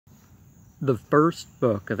The first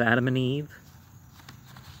book of Adam and Eve,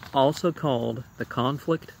 also called The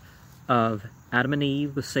Conflict of Adam and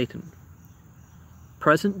Eve with Satan,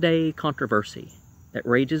 present-day controversy that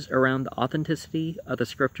rages around the authenticity of the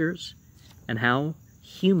scriptures and how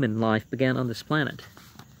human life began on this planet,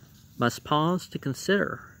 must pause to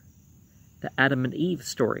consider the Adam and Eve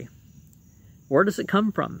story. Where does it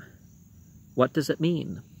come from? What does it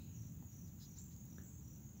mean?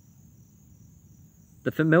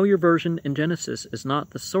 The familiar version in Genesis is not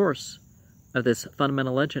the source of this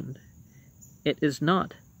fundamental legend. It is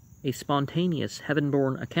not a spontaneous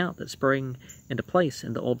heaven-born account that sprang into place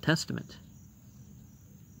in the Old Testament.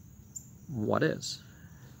 What is?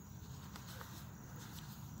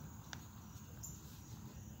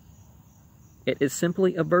 It is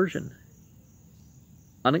simply a version,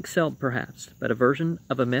 unexcelled perhaps, but a version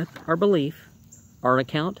of a myth or belief or an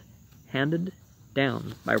account handed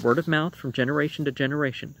down by word of mouth from generation to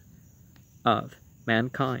generation of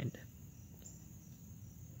mankind.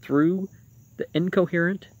 Through the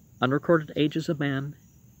incoherent, unrecorded ages of man,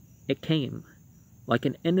 it came like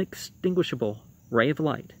an inextinguishable ray of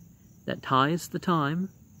light that ties the time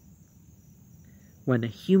when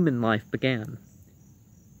human life began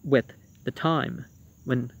with the time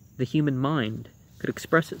when the human mind could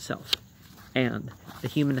express itself and the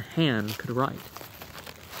human hand could write.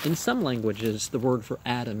 In some languages, the word for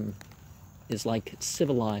Adam is like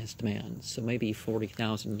civilized man, so maybe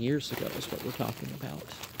 40,000 years ago is what we're talking about.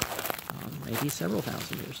 Maybe several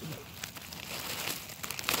thousand years ago.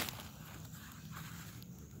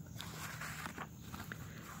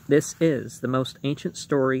 This is the most ancient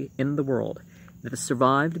story in the world that has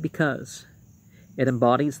survived because it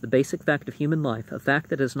embodies the basic fact of human life, a fact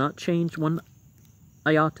that has not changed one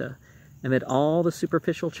iota amid all the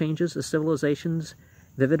superficial changes of civilization's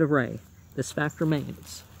vivid array. This fact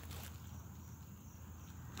remains.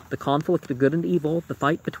 The conflict of good and evil, the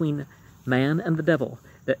fight between man and the devil,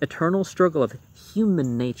 the eternal struggle of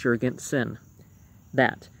human nature against sin.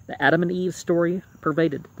 That the Adam and Eve story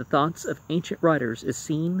pervaded the thoughts of ancient writers is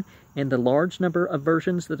seen in the large number of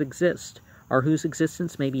versions that exist, or whose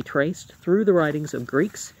existence may be traced through the writings of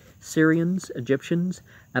Greeks, Syrians, Egyptians,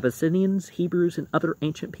 Abyssinians, Hebrews, and other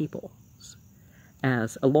ancient peoples.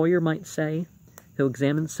 As a lawyer might say, who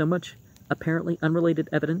examines so much apparently unrelated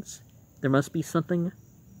evidence, there must be something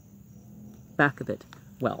back of it.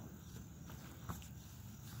 Well,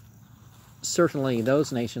 certainly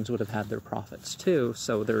those nations would have had their prophets too,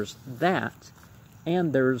 so there's that,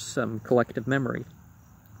 and there's some collective memory,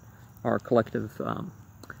 or collective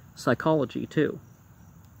psychology too.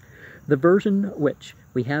 The version which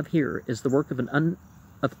we have here is the work of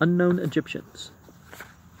unknown Egyptians.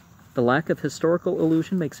 The lack of historical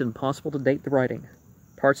illusion makes it impossible to date the writing.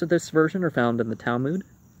 Parts of this version are found in the Talmud,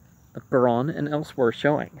 the Quran, and elsewhere,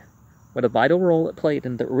 showing what a vital role it played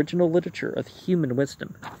in the original literature of human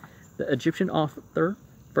wisdom. The Egyptian author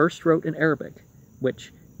first wrote in Arabic,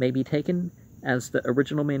 which may be taken as the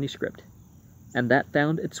original manuscript, and that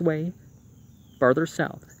found its way farther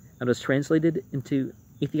south and was translated into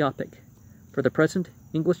Ethiopic. For the present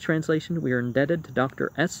English translation, we are indebted to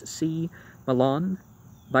Dr. S.C. Malan,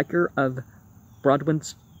 Vicar of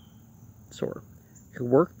Broadwindsor, who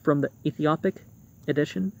worked from the Ethiopic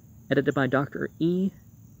edition, edited by Dr. E.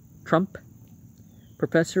 Trump,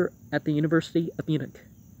 professor at the University of Munich.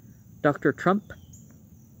 Dr. Trump,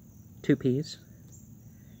 2 P's,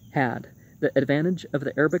 had the advantage of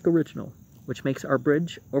the Arabic original, which makes our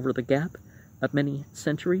bridge over the gap of many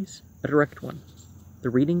centuries a direct one. The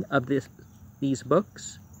reading of these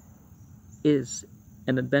books is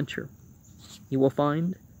an adventure. You will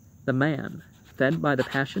find the man fed by the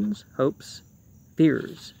passions, hopes,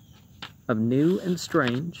 fears of new and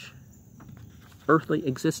strange earthly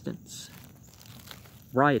existence,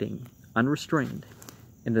 writing unrestrained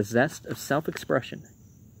in the zest of self-expression.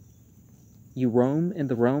 You roam in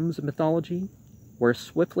the realms of mythology, where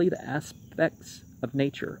swiftly the aspects of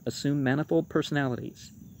nature assume manifold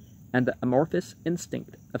personalities, and the amorphous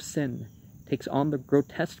instinct of sin takes on the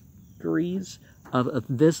grotesqueries of a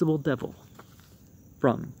visible devil.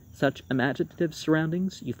 From such imaginative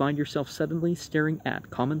surroundings, you find yourself suddenly staring at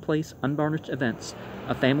commonplace, unvarnished events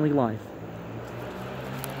of family life.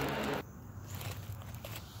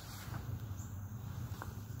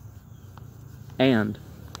 And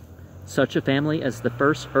such a family as the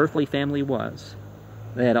first earthly family was.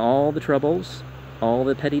 They had all the troubles, all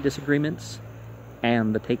the petty disagreements,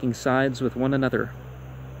 and the taking sides with one another,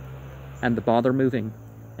 and the bother moving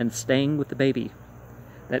and staying with the baby.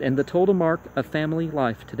 That in the total mark of family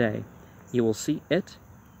life today, you will see it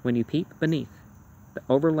when you peep beneath the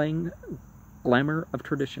overlaying glamour of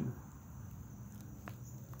tradition.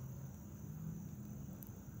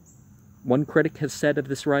 One critic has said of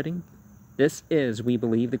this writing, "This is, we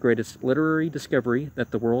believe, the greatest literary discovery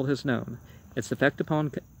that the world has known. Its effect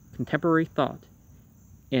upon contemporary thought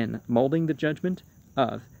in molding the judgment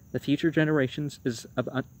of the future generations is of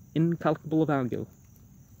incalculable value.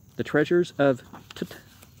 The treasures of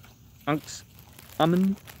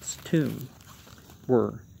Tutankhamun's tomb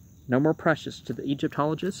were no more precious to the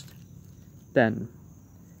Egyptologist than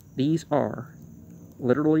these are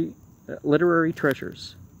literary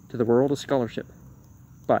treasures to the world of scholarship.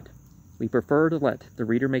 But we prefer to let the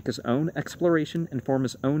reader make his own exploration and form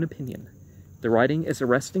his own opinion. The writing is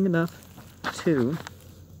arresting enough to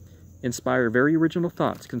inspire very original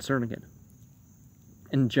thoughts concerning it.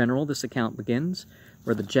 In general, this account begins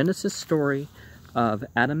where the Genesis story of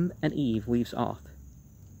Adam and Eve leaves off.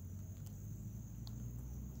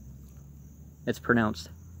 It's pronounced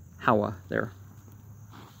Hawa there.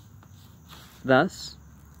 Thus,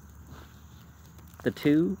 the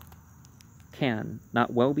two can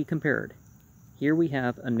not well be compared. Here we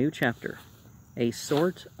have a new chapter, a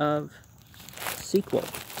sort of sequel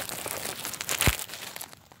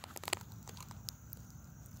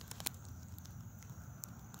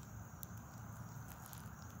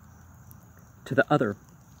to the other.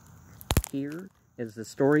 Here is the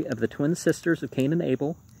story of the twin sisters of Cain and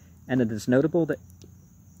Abel, and it is notable that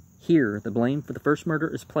here the blame for the first murder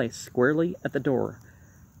is placed squarely at the door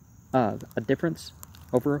of a difference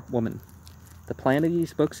over woman. The plan of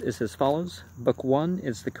these books is as follows. Book 1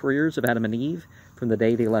 is the careers of Adam and Eve from the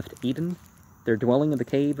day they left Eden, their dwelling in the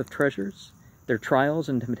cave of treasures, their trials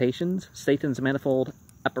and temptations, Satan's manifold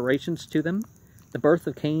apparitions to them, the birth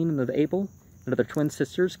of Cain and of Abel, and of their twin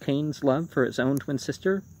sisters, Cain's love for his own twin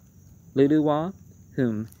sister, Luluwa,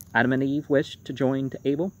 whom Adam and Eve wished to join to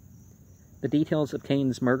Abel, the details of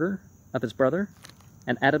Cain's murder of his brother,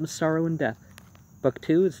 and Adam's sorrow and death. Book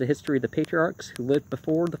 2 is the history of the patriarchs who lived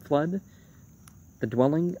before the flood, the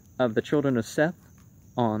dwelling of the children of Seth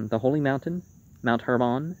on the holy mountain, Mount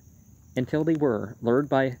Hermon, until they were lured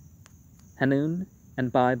by Hanun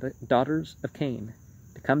and by the daughters of Cain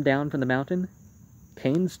to come down from the mountain,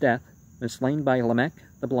 Cain's death was slain by Lamech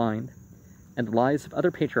the blind, and the lives of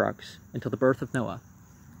other patriarchs until the birth of Noah.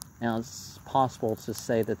 Now, it's possible to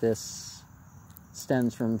say that this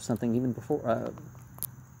stems from something even before,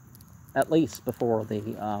 at least before the,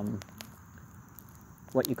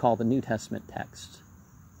 what you call the New Testament text.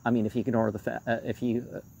 I mean, if you ignore the fact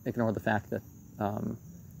that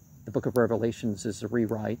the Book of Revelations is a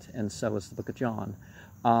rewrite, and so is the Book of John.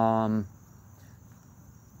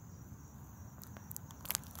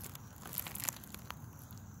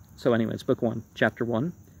 So anyways, Book 1, Chapter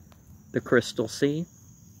 1, the Crystal Sea.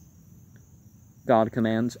 God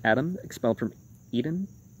commands Adam, expelled from Eden,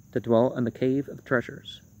 to dwell in the cave of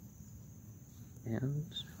treasures. And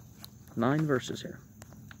 9 verses here.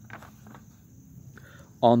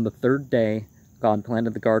 On the third day, God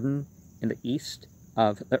planted the garden in the east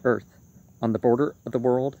of the earth, on the border of the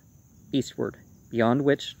world, eastward, beyond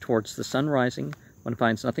which, towards the sun rising, one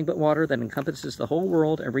finds nothing but water that encompasses the whole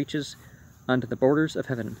world and reaches unto the borders of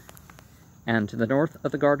heaven. And to the north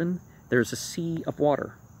of the garden there is a sea of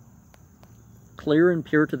water, clear and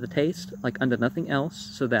pure to the taste, like unto nothing else,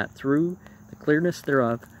 so that through the clearness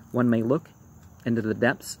thereof one may look into the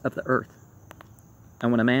depths of the earth. And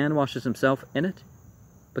when a man washes himself in it,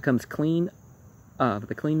 becomes clean of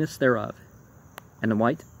the cleanness thereof, and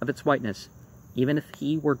white of its whiteness, even if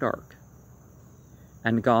he were dark.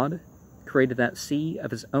 And God created that sea of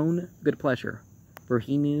his own good pleasure, for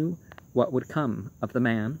he knew what would come of the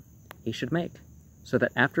man he should make, so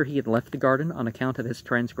that after he had left the garden on account of his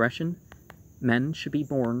transgression, men should be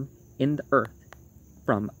born in the earth,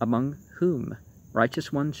 from among whom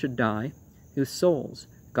righteous ones should die, whose souls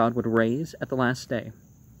God would raise at the last day,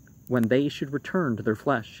 when they should return to their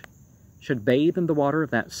flesh, should bathe in the water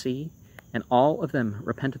of that sea, and all of them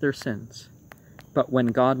repent of their sins. But when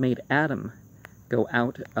God made Adam go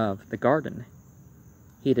out of the garden,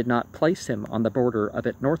 he did not place him on the border of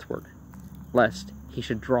it northward, lest he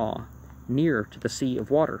should draw near to the sea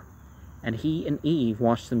of water. And he and Eve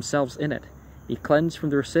washed themselves in it, be cleansed from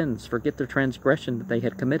their sins, forget their transgression that they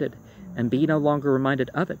had committed, and be no longer reminded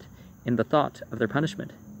of it in the thought of their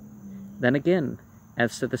punishment. Then again,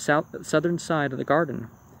 as to the southern side of the garden,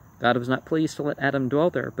 God was not pleased to let Adam dwell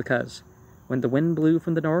there, because when the wind blew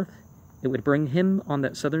from the north, it would bring him on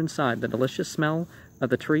that southern side the delicious smell of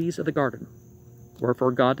the trees of the garden.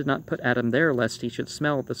 Wherefore God did not put Adam there, lest he should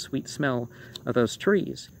smell the sweet smell of those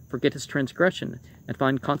trees, forget his transgression, and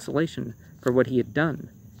find consolation for what he had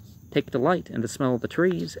done, take delight in the smell of the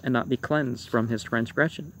trees, and not be cleansed from his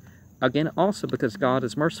transgression. Again also because God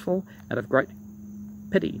is merciful, out of great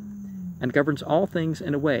pity, and governs all things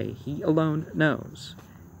in a way he alone knows.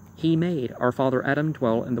 He made our father Adam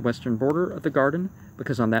dwell in the western border of the garden,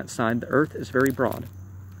 because on that side the earth is very broad.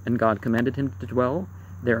 And God commanded him to dwell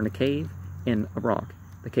there in a cave in a rock,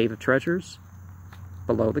 the cave of treasures,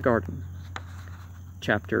 below the garden.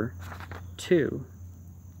 Chapter 2.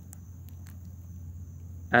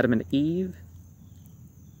 Adam and Eve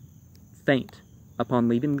faint upon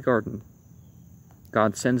leaving the garden.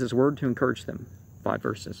 God sends his word to encourage them. 5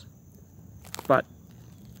 verses. But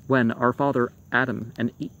when our father Adam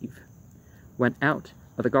and Eve went out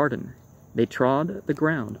of the garden, they trod the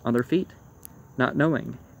ground on their feet, not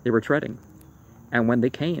knowing they were treading. And when they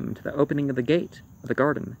came to the opening of the gate of the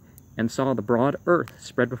garden, and saw the broad earth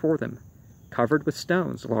spread before them, covered with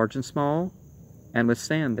stones large and small, and with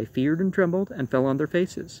sand, they feared and trembled, and fell on their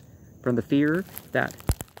faces, from the fear that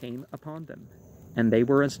came upon them. And they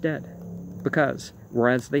were as dead, because,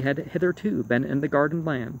 whereas they had hitherto been in the garden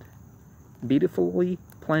land, beautifully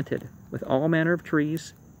planted with all manner of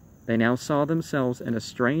trees, they now saw themselves in a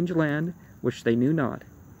strange land which they knew not,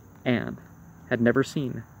 and had never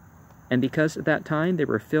seen. And because at that time they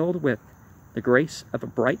were filled with the grace of a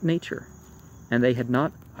bright nature, and they had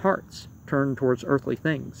not hearts turned towards earthly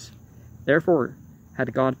things, therefore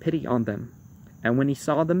had God pity on them. And when he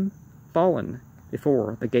saw them fallen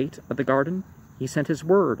before the gate of the garden, he sent his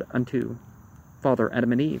word unto Father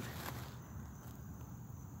Adam and Eve,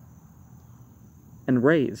 and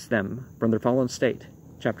raised them from their fallen state.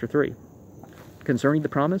 Chapter 3. Concerning the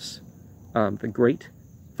promise of the great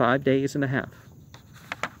 5 days and a half.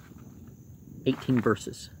 18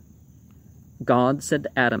 verses. God said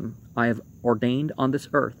to Adam, I have ordained on this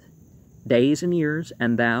earth days and years,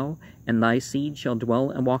 and thou and thy seed shall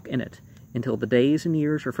dwell and walk in it, until the days and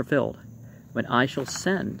years are fulfilled, when I shall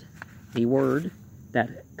send the word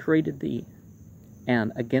that created thee,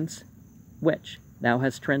 and against which thou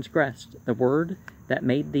hast transgressed, the word that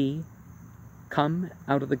made thee come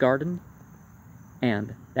out of the garden,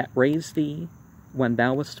 and that raised thee when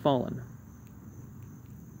thou wast fallen.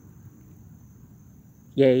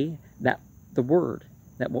 Yea, that the word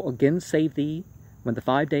that will again save thee when the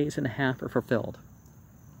 5 days and a half are fulfilled.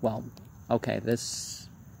 Well, okay, this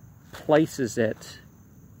places it,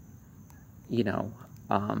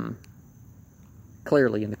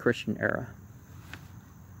 clearly in the Christian era.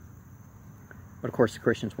 But of course the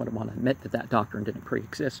Christians wouldn't want to admit that that doctrine didn't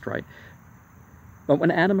pre-exist, right? But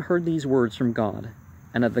when Adam heard these words from God,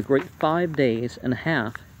 and of the great 5 days and a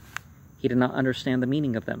half, he did not understand the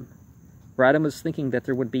meaning of them. For Adam was thinking that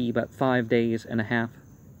there would be but 5 days and a half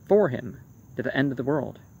for him to the end of the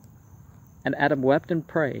world. And Adam wept and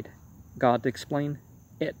prayed God to explain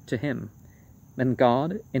it to him. Then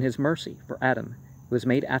God, in his mercy for Adam, who was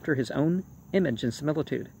made after his own image and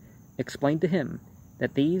similitude, explained to him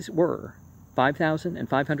that these were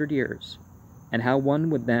 5,500 years, and how one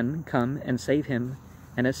would then come and save him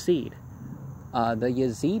and his seed. The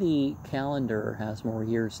Yazidi calendar has more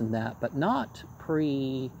years than that, but not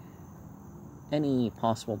pre any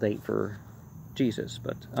possible date for Jesus.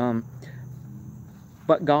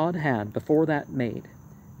 But God had before that made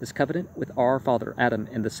this covenant with our father Adam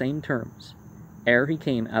in the same terms, ere he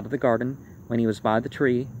came out of the garden, when he was by the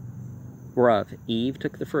tree whereof Eve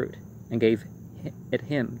took the fruit, and gave it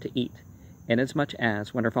him to eat, inasmuch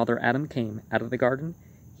as, when her father Adam came out of the garden,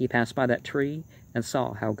 he passed by that tree, and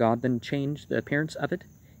saw how God then changed the appearance of it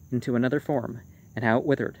into another form, and how it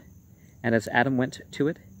withered. And as Adam went to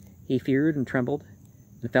it, he feared and trembled,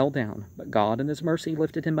 and fell down. But God in his mercy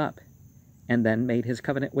lifted him up, and then made his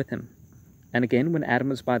covenant with him. And again, when Adam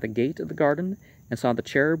was by the gate of the garden, and saw the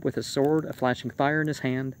cherub with a sword of flashing fire in his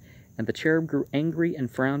hand, and the cherub grew angry and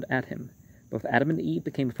frowned at him, both Adam and Eve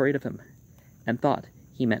became afraid of him, and thought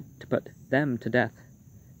he meant to put them to death.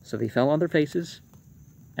 So they fell on their faces,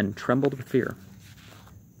 and trembled with fear.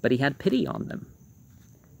 But he had pity on them,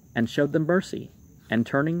 and showed them mercy, and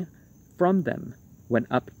turning from them, went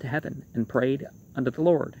up to heaven, and prayed unto the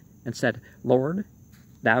Lord, and said, Lord,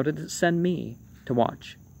 thou didst send me to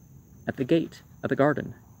watch at the gate of the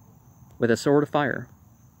garden with a sword of fire.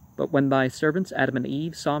 But when thy servants Adam and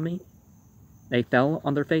Eve saw me, they fell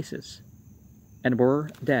on their faces, and were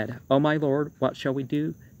dead. O my Lord, what shall we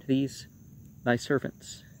do to these thy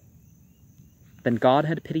servants? Then God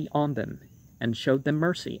had pity on them, and showed them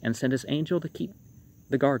mercy, and sent his angel to keep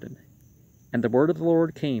the garden. And the word of the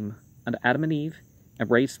Lord came unto Adam and Eve, and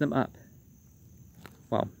raised them up.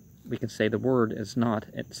 Well, we can say the word is not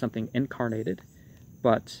something incarnated,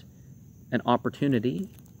 but an opportunity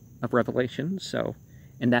of revelation. So,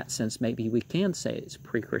 in that sense, maybe we can say it's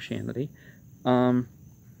pre-Christianity. And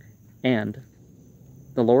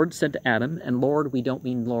the Lord said to Adam, and Lord, we don't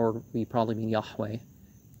mean Lord, we probably mean Yahweh.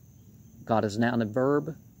 God is noun and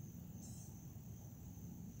verb,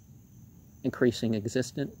 increasing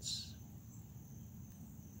existence,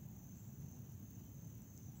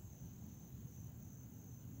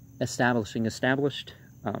 establishing established.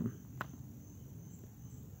 And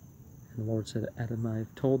the Lord said, Adam, I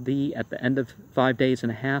have told thee, at the end of 5 days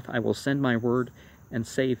and a half I will send my word and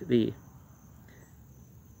save thee.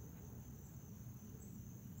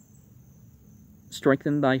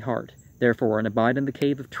 Strengthen thy heart, therefore, and abide in the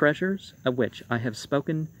cave of treasures, of which I have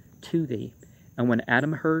spoken to thee. And when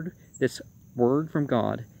Adam heard this word from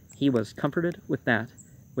God, he was comforted with that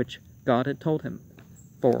which God had told him,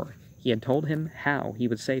 for he had told him how he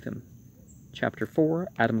would save him. Chapter 4,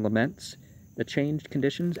 Adam laments the changed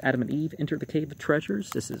conditions. Adam and Eve enter the cave of treasures.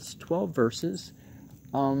 This is 12 verses.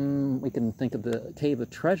 We can think of the cave of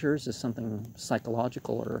treasures as something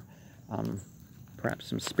psychological, or perhaps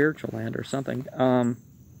some spiritual land or something. And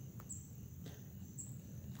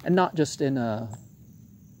not just in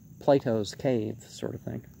Plato's cave sort of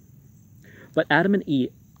thing. But Adam and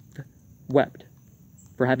Eve wept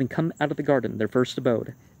for having come out of the garden, their first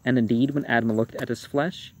abode. And indeed, when Adam looked at his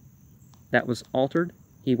flesh that was altered,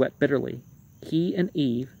 he wept bitterly, he and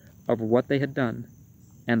Eve, over what they had done.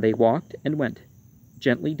 And they walked and went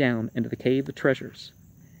gently down into the cave of treasures.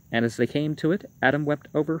 And as they came to it, Adam wept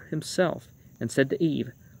over himself, and said to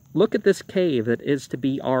Eve, Look at this cave that is to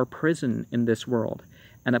be our prison in this world,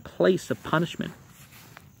 and a place of punishment.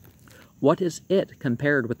 What is it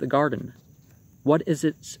compared with the garden? What is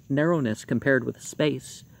its narrowness compared with the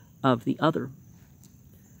space of the other?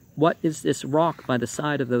 What is this rock by the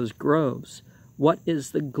side of those groves? What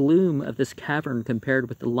is the gloom of this cavern compared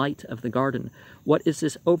with the light of the garden? What is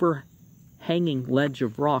this overhanging ledge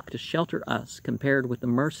of rock to shelter us compared with the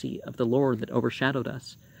mercy of the Lord that overshadowed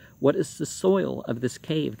us? What is the soil of this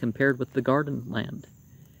cave compared with the garden land?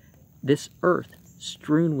 This earth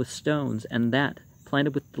strewn with stones, and that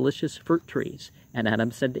planted with delicious fruit trees. And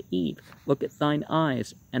Adam said to Eve, Look at thine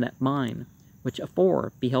eyes and at mine, which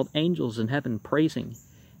afore beheld angels in heaven praising,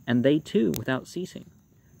 and they too without ceasing.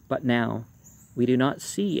 But now we do not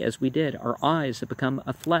see as we did. Our eyes have become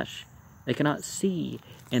a flesh. They cannot see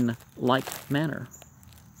in like manner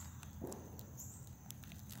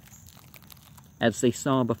as they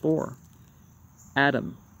saw before.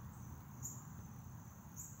 Adam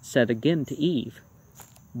said again to Eve,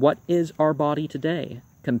 What is our body today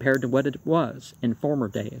compared to what it was in former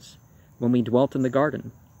days, when we dwelt in the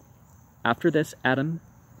garden? After this, Adam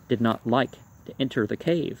did not like to enter the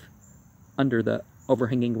cave under the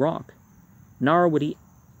overhanging rock, nor would he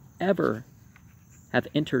ever have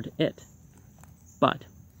entered it. But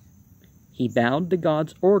he bowed to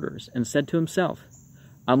God's orders and said to himself,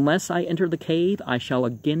 Unless I enter the cave, I shall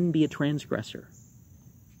again be a transgressor.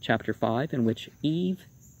 Chapter 5, in which Eve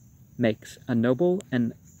makes a noble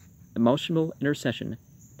and emotional intercession,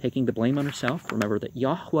 taking the blame on herself. Remember that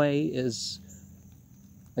Yahweh is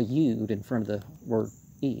a yud in front of the word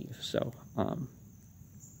Eve, so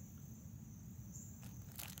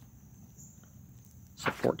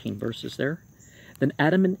 14 verses there. Then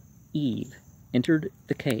Adam and Eve entered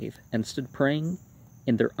the cave and stood praying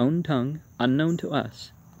in their own tongue, unknown to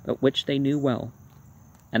us, but which they knew well.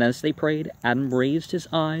 And as they prayed, Adam raised his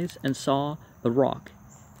eyes and saw the rock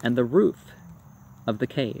and the roof of the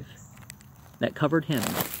cave that covered him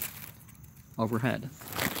overhead,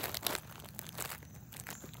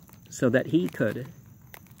 so that he could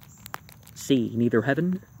see neither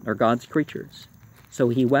heaven nor God's creatures. So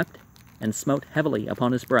he wept and smote heavily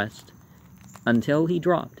upon his breast, until he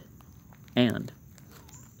dropped, and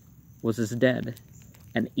was as dead.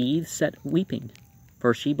 And Eve sat weeping,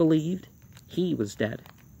 for she believed he was dead.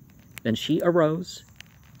 Then she arose,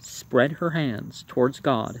 spread her hands towards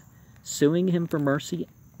God, suing him for mercy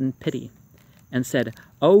and pity, and said,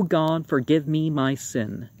 O God, forgive me my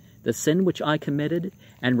sin, the sin which I committed,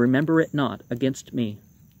 and remember it not against me.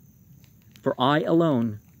 For I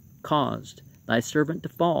alone caused thy servant to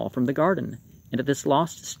fall from the garden into this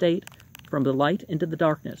lost state, from the light into the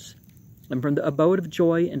darkness, and from the abode of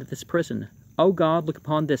joy into this prison. O God, look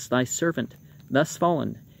upon this thy servant, thus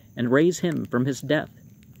fallen, and raise him from his death,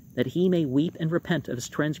 that he may weep and repent of his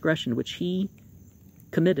transgression which he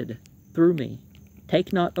committed through me.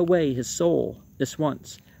 Take not away his soul this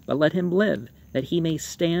once, but let him live, that he may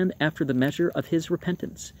stand after the measure of his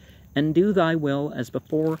repentance, and do thy will as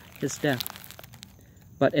before his death.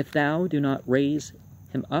 But if thou do not raise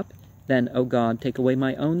him up, then, O God, take away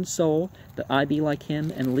my own soul, that I be like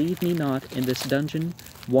him, and leave me not in this dungeon,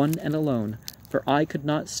 one and alone. For I could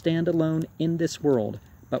not stand alone in this world,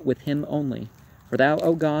 but with him only. For thou,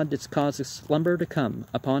 O God, didst cause a slumber to come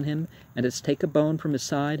upon him, and didst take a bone from his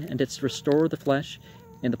side, and didst restore the flesh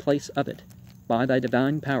in the place of it, by thy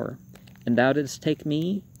divine power, and thou didst take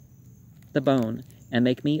me, the bone, and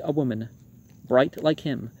make me a woman, bright like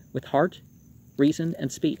him, with heart, reason,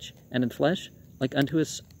 and speech, and in flesh like unto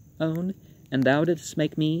his own, and thou didst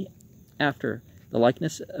make me after the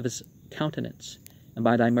likeness of his countenance, and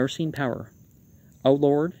by thy mercy and power. O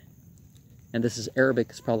Lord, and this is Arabic,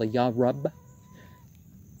 it's probably Ya Rab,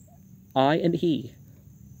 I and he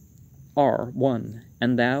are one,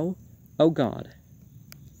 and thou, O God,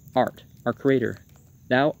 art our Creator.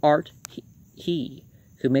 Thou art he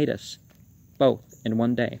who made us both in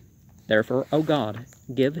one day. Therefore, O God,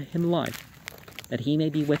 give him life, that he may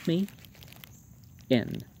be with me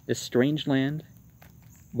in this strange land,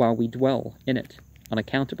 while we dwell in it, on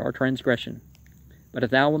account of our transgression. But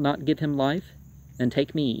if thou wilt not give him life, then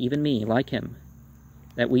take me, even me, like him,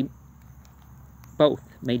 that we both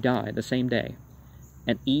may die the same day.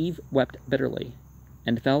 And Eve wept bitterly,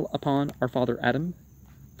 and fell upon our father Adam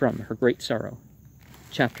from her great sorrow.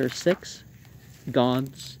 Chapter 6,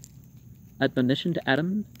 God's admonition to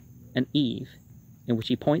Adam and Eve, in which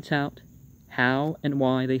he points out how and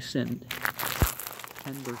why they sinned.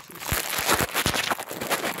 10 verses.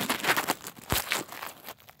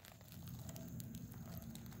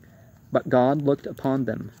 But God looked upon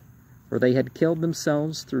them, for they had killed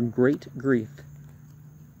themselves through great grief.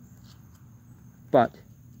 But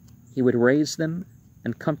he would raise them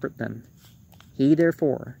and comfort them. He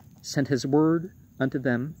therefore sent his word unto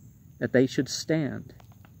them, that they should stand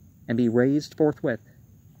and be raised forthwith.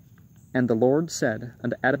 And the Lord said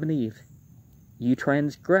unto Adam and Eve, You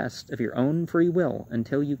transgressed of your own free will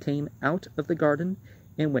until you came out of the garden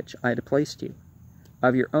in which I had placed you.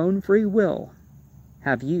 Of your own free will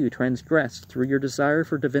have you transgressed through your desire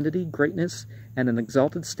for divinity, greatness, and an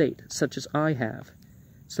exalted state, such as I have,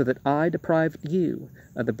 so that I deprived you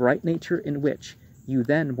of the bright nature in which you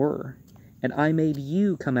then were, and I made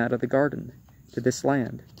you come out of the garden to this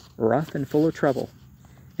land, rough and full of trouble.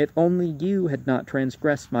 If only you had not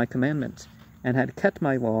transgressed my commandments, and had kept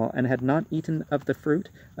my law, and had not eaten of the fruit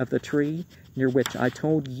of the tree near which I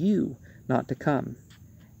told you not to come.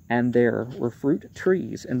 And there were fruit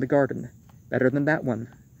trees in the garden, better than that one.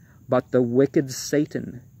 But the wicked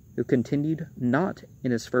Satan, who continued not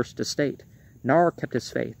in his first estate, nor kept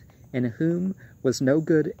his faith, in whom was no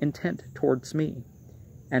good intent towards me,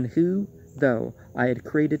 and who, though I had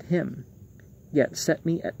created him, yet set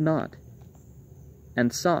me at naught,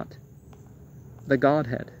 and sought the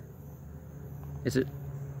Godhead. Is it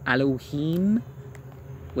Elohim?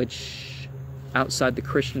 Which, outside the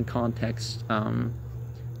Christian context,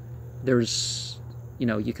 there's,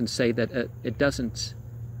 you can say that it doesn't,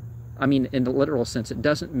 in the literal sense, it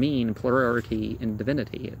doesn't mean plurality in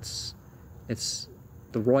divinity. It's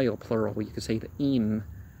the royal plural. You could say the im,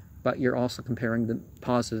 but you're also comparing the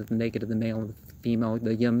positive and negative, the male and the female.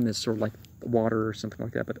 The yim is sort of like water or something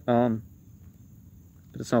like that, but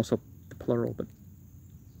it's also the plural.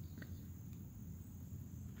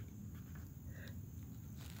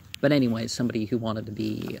 But anyway, somebody who wanted to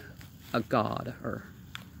be a god, or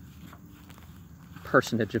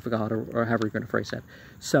personage of a god, or however you're going to phrase that.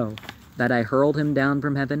 So, that I hurled him down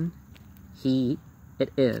from heaven, he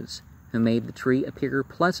it is who made the tree appear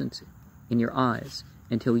pleasant in your eyes,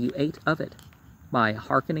 until you ate of it, by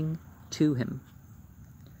hearkening to him.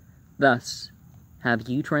 Thus have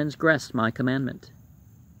you transgressed my commandment,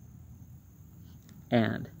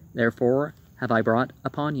 and therefore have I brought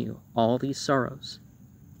upon you all these sorrows.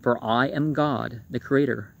 For I am God, the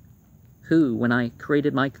Creator, who, when I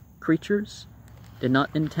created my creatures, did not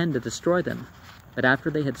intend to destroy them, but after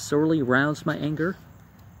they had sorely roused my anger,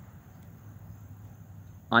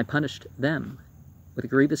 I punished them with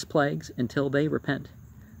grievous plagues until they repent.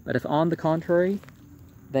 But if on the contrary,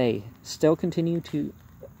 they still continue to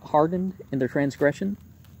harden in their transgression,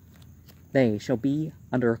 they shall be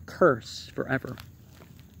under a curse forever.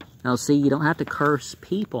 Now see, you don't have to curse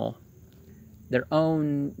people. Their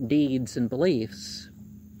own deeds and beliefs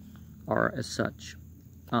are as such.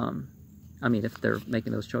 If they're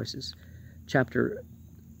making those choices. Chapter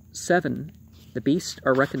 7, the beasts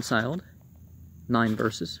are reconciled. 9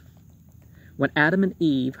 verses. When Adam and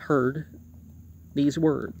Eve heard these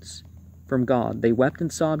words from God, they wept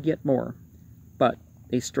and sobbed yet more. But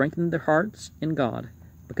they strengthened their hearts in God,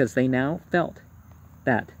 because they now felt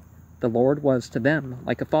that the Lord was to them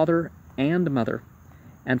like a father and a mother.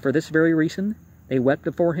 And for this very reason, they wept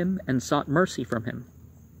before him and sought mercy from him.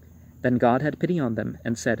 Then God had pity on them,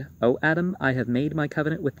 and said, O Adam, I have made my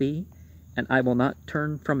covenant with thee, and I will not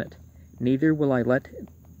turn from it, neither will I let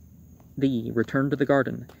thee return to the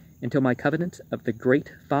garden, until my covenant of the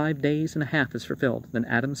great 5 days and a half is fulfilled. Then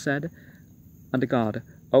Adam said unto God,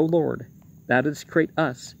 O Lord, thou didst create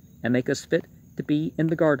us, and make us fit to be in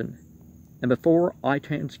the garden. And before I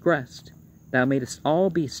transgressed, thou madest all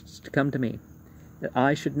beasts to come to me, that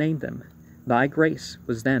I should name them. Thy grace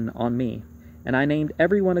was then on me, and I named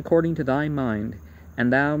every one according to thy mind,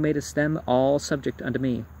 and thou madest them all subject unto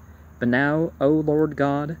me. But now, O Lord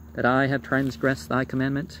God, that I have transgressed thy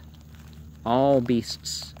commandment, all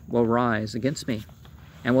beasts will rise against me,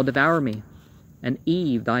 and will devour me, and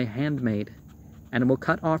Eve thy handmaid, and will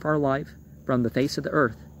cut off our life from the face of the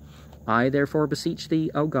earth. I therefore beseech thee,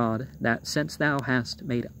 O God, that since thou hast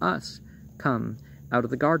made us come out of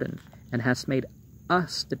the garden, and hast made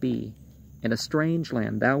us to be in a strange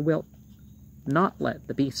land, thou wilt not let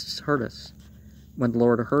the beasts hurt us. When the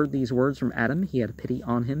Lord heard these words from Adam, he had pity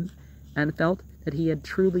on him, and felt that he had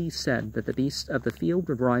truly said that the beasts of the field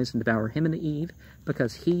would rise and devour him and Eve,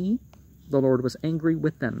 because he, the Lord, was angry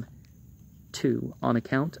with them, too, on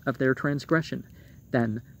account of their transgression.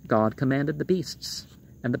 Then God commanded the beasts,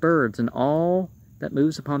 and the birds, and all that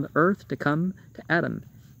moves upon the earth to come to Adam,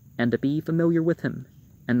 and to be familiar with him,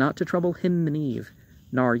 and not to trouble him and Eve,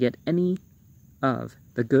 nor yet any of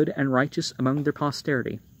the good and righteous among their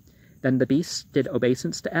posterity. Then the beasts did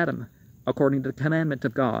obeisance to Adam, according to the commandment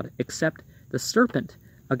of God, except the serpent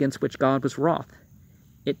against which God was wroth.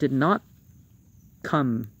 It did not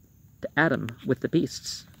come to Adam with the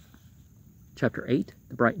beasts. Chapter 8,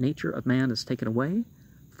 the bright nature of man is taken away.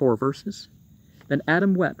 4 verses. Then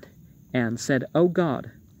Adam wept, and said, O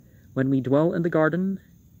God, when we dwell in the garden,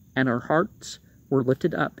 and our hearts were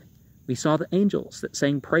lifted up, we saw the angels that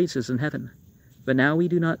sang praises in heaven. But now we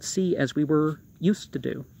do not see as we were used to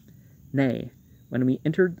do. Nay, when we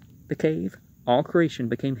entered the cave, all creation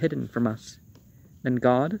became hidden from us. Then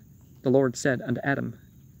God, the Lord, said unto Adam,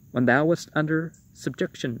 When thou wast under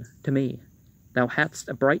subjection to me, thou hadst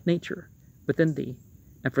a bright nature within thee,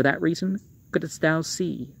 and for that reason couldst thou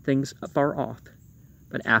see things afar off.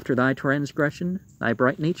 But after thy transgression, thy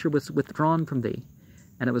bright nature was withdrawn from thee,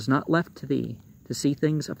 and it was not left to thee to see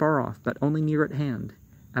things afar off, but only near at hand,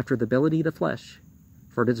 after the ability of the flesh,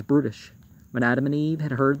 for it is brutish. When Adam and Eve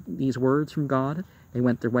had heard these words from God, they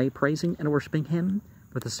went their way praising and worshipping him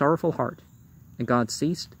with a sorrowful heart, and God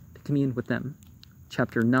ceased to commune with them.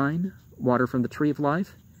 Chapter 9, Water from the Tree of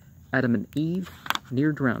Life, Adam and Eve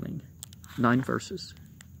near drowning. 9 verses.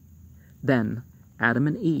 Then Adam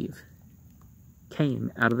and Eve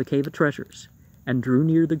came out of the cave of treasures, and drew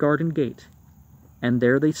near the garden gate, and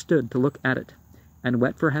there they stood to look at it, and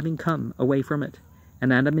wept for having come away from it.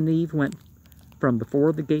 And Adam and Eve went from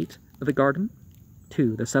before the gate of the garden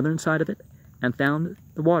to the southern side of it, and found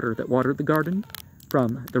the water that watered the garden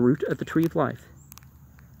from the root of the tree of life,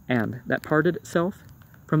 and that parted itself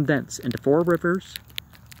from thence into 4 rivers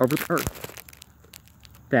over the earth.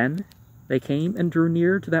 Then they came and drew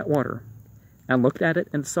near to that water, and looked at it,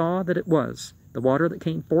 and saw that it was the water that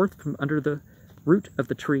came forth from under the root of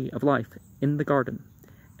the tree of life in the garden.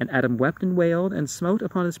 And Adam wept and wailed, and smote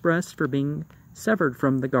upon his breast for being severed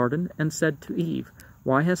from the garden, and said to Eve,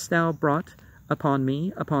 Why hast thou brought upon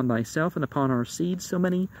me, upon thyself, and upon our seed, so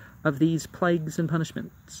many of these plagues and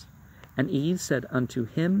punishments? And Eve said unto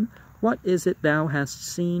him, What is it thou hast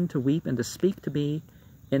seen to weep and to speak to me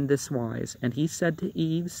in this wise? And he said to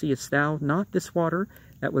Eve, Seest thou not this water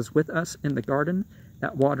that was with us in the garden,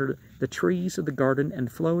 that watered the trees of the garden,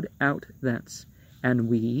 and flowed out thence? And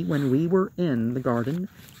we, when we were in the garden,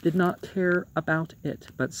 did not care about it.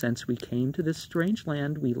 But since we came to this strange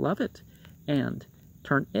land, we love it, and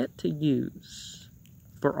turn it to use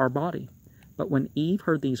for our body. But when Eve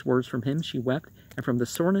heard these words from him, she wept, and from the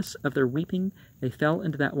soreness of their weeping they fell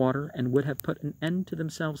into that water, and would have put an end to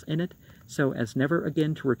themselves in it, so as never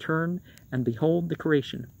again to return and behold the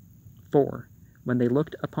creation. For when they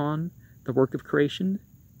looked upon the work of creation,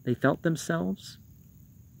 they felt they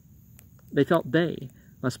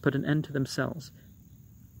must put an end to themselves.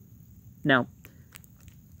 Now,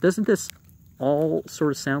 doesn't this all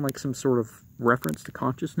sort of sound like some sort of reference to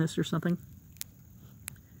consciousness or something?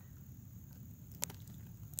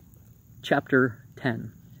 Chapter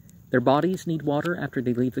 10. Their bodies need water after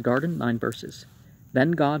they leave the garden. 9 verses.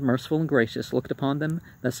 Then God, merciful and gracious, looked upon them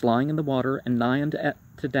thus lying in the water, and nigh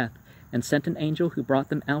unto death, and sent an angel who brought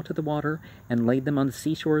them out of the water, and laid them on the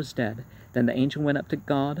seashore as dead. Then the angel went up to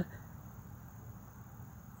God,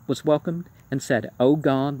 was welcomed, and said, O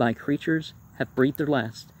God, thy creatures have breathed their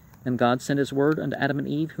last. And God sent his word unto Adam and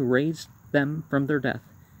Eve, who raised them from their death.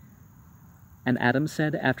 And Adam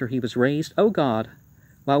said, after he was raised, O God,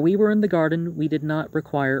 while we were in the garden, we did not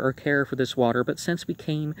require or care for this water, but since we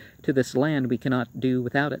came to this land, we cannot do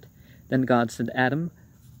without it. Then God said to Adam,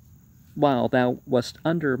 While thou wast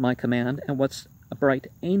under my command, and wast a bright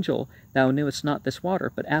angel, thou knewest not this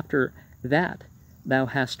water, but after that thou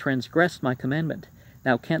hast transgressed my commandment.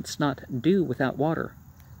 Thou canst not do without water,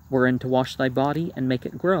 wherein to wash thy body and make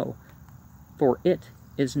it grow. For it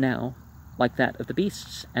is now like that of the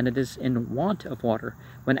beasts, and it is in want of water.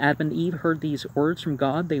 When Adam and Eve heard these words from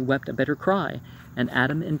God, they wept a bitter cry, and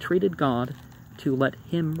Adam entreated God to let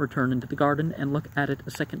him return into the garden and look at it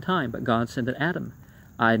a second time. But God said to Adam,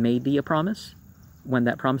 I made thee a promise. When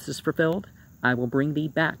that promise is fulfilled, I will bring thee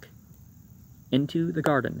back into the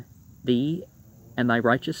garden, thee and thy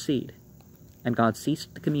righteous seed. And God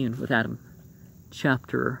ceased to commune with Adam.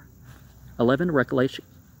 Chapter 11,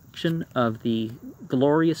 recollection of the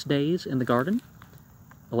glorious days in the garden.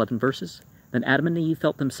 11 verses. Then Adam and Eve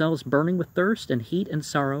felt themselves burning with thirst and heat and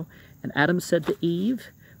sorrow. And Adam said to Eve,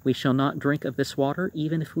 We shall not drink of this water,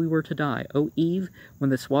 even if we were to die. O Eve, when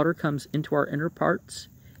this water comes into our inner parts,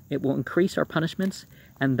 it will increase our punishments,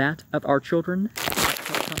 and that of our children that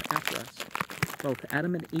shall come after us. Both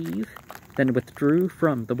Adam and Eve then withdrew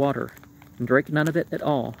from the water, and drank none of it at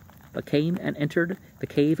all, but came and entered the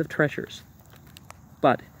cave of treasures.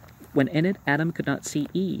 But when in it Adam could not see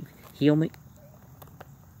Eve, he only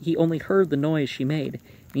heard the noise she made.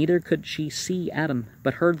 Neither could she see Adam,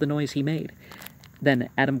 but heard the noise he made. Then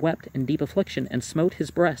Adam wept in deep affliction, and smote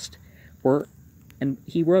his breast. And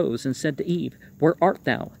he rose, and said to Eve, Where art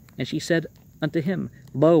thou? And she said unto him,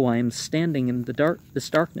 Lo, I am standing in this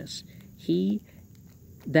darkness. He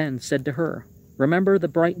then said to her, Remember the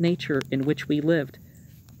bright nature in which we lived,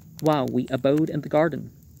 while we abode in the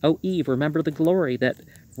garden. O Eve, remember the glory that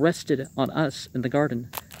rested on us in the garden.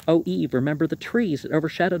 O Eve, remember the trees that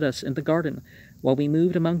overshadowed us in the garden, while we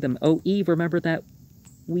moved among them. O Eve, remember that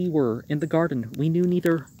we were in the garden. We knew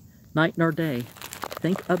neither night nor day.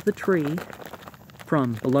 Think of the tree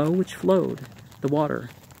from below which flowed the water,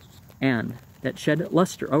 and that shed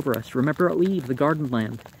luster over us. Remember, O Eve, the garden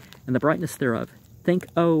land, and the brightness thereof. Think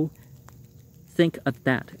of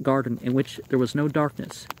that garden in which there was no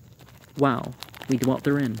darkness, while we dwelt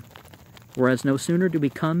therein. Whereas no sooner did we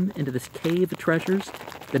come into this cave of treasures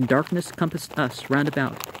than darkness compassed us round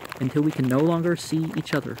about, until we can no longer see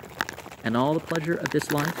each other, and all the pleasure of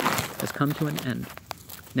this life has come to an end.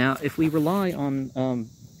 Now, if we rely on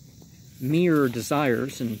mere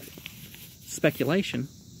desires and speculation,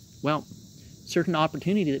 well, certain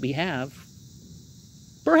opportunity that we have,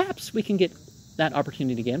 perhaps we can get that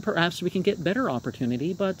opportunity again. Perhaps we can get better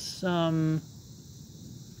opportunity, but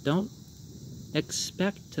don't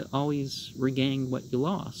expect to always regain what you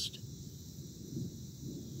lost.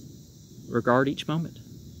 Regard each moment.